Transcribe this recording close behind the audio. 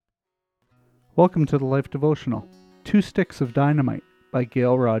Welcome to the Life Devotional, 2 Sticks of Dynamite by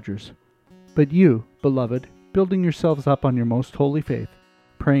Gail Rodgers. But you, beloved, building yourselves up on your most holy faith,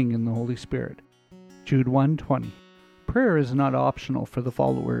 praying in the Holy Spirit. Jude 1:20. Prayer is not optional for the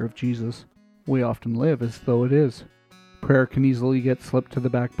follower of Jesus. We often live as though it is. Prayer can easily get slipped to the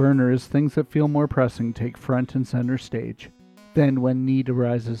back burner as things that feel more pressing take front and center stage. Then, when need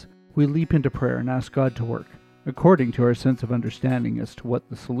arises, we leap into prayer and ask God to work, according to our sense of understanding as to what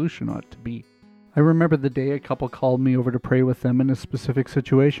the solution ought to be. I remember the day a couple called me over to pray with them in a specific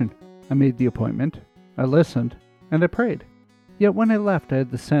situation. I made the appointment, I listened, and I prayed. Yet when I left, I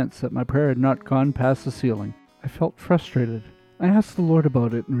had the sense that my prayer had not gone past the ceiling. I felt frustrated. I asked the Lord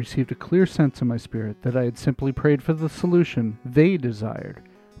about it and received a clear sense in my spirit that I had simply prayed for the solution they desired,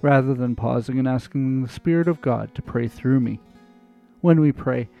 rather than pausing and asking the Spirit of God to pray through me. When we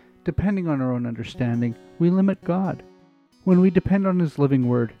pray, depending on our own understanding, we limit God. When we depend on His living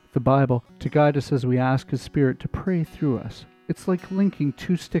Word, the Bible, to guide us as we ask His Spirit to pray through us, it's like linking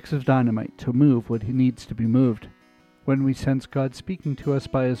 2 sticks of dynamite to move what needs to be moved. When we sense God speaking to us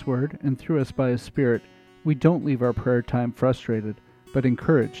by His Word and through us by His Spirit, we don't leave our prayer time frustrated, but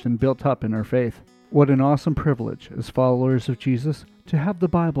encouraged and built up in our faith. What an awesome privilege, as followers of Jesus, to have the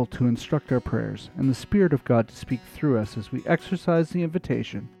Bible to instruct our prayers and the Spirit of God to speak through us as we exercise the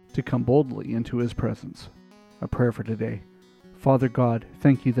invitation to come boldly into His presence. A prayer for today. Father God,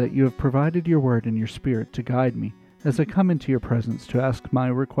 thank you that you have provided your word and your Spirit to guide me as I come into your presence to ask my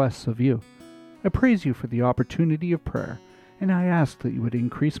requests of you. I praise you for the opportunity of prayer, and I ask that you would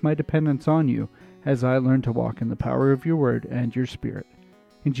increase my dependence on you as I learn to walk in the power of your word and your Spirit.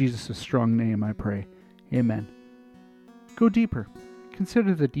 In Jesus' strong name I pray. Amen. Go deeper.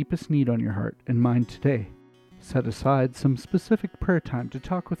 Consider the deepest need on your heart and mind today. Set aside some specific prayer time to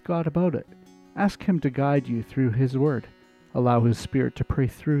talk with God about it. Ask Him to guide you through His word. Allow His Spirit to pray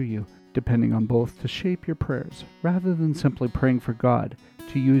through you, depending on both to shape your prayers, rather than simply praying for God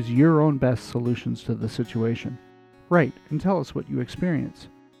to use your own best solutions to the situation. Write and tell us what you experience.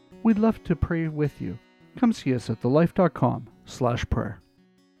 We'd love to pray with you. Come see us at thelife.com/prayer.